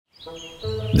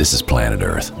This is planet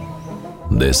Earth.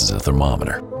 This is a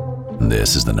thermometer.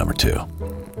 This is the number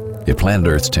 2. If planet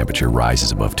Earth's temperature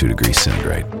rises above 2 degrees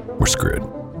centigrade, we're screwed.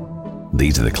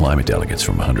 These are the climate delegates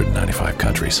from 195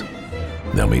 countries.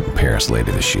 They'll meet in Paris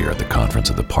later this year at the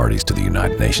Conference of the Parties to the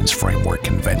United Nations Framework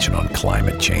Convention on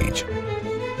Climate Change.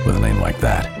 With a name like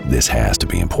that, this has to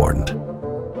be important.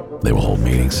 They will hold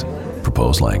meetings,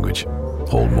 propose language,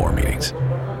 hold more meetings.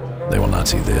 They will not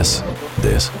see this,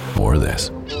 or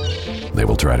this. They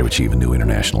will try to achieve a new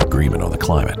international agreement on the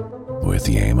climate, with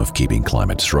the aim of keeping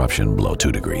climate disruption below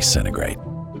 2 degrees centigrade.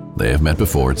 They have met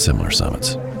before at similar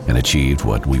summits and achieved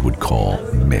what we would call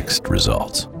mixed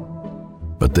results.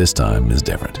 But this time is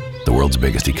different. The world's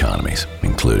biggest economies,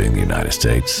 including the United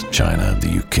States, China,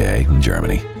 the UK, and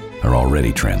Germany, are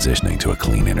already transitioning to a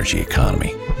clean energy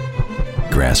economy.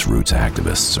 Grassroots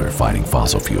activists are fighting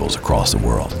fossil fuels across the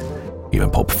world. Even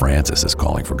Pope Francis is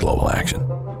calling for global action.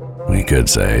 We could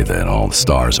say that all the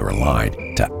stars are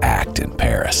aligned to act in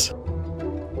Paris.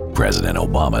 President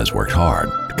Obama has worked hard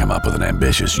to come up with an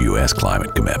ambitious U.S.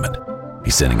 climate commitment.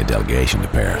 He's sending a delegation to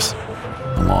Paris.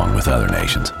 Along with other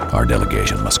nations, our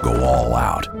delegation must go all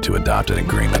out to adopt an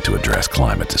agreement to address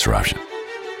climate disruption.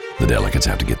 The delegates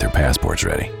have to get their passports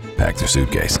ready, pack their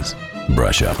suitcases,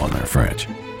 brush up on their French,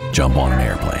 jump on an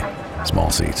airplane, small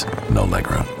seats, no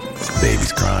legroom,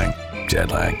 babies crying,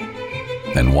 jet lag.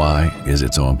 And why is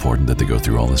it so important that they go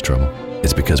through all this trouble?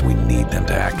 It's because we need them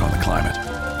to act on the climate.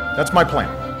 That's my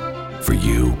plan. For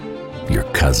you, your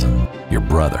cousin, your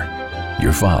brother,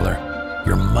 your father,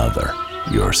 your mother,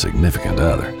 your significant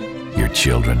other, your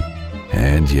children,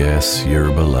 and yes, your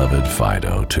beloved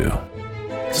Fido too.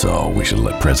 So we should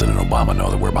let President Obama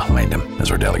know that we're behind him as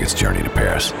our delegates journey to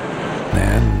Paris.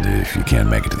 And if you can't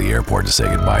make it to the airport to say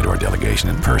goodbye to our delegation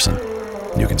in person,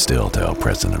 you can still tell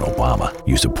President Obama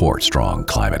you support strong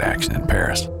climate action in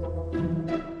Paris.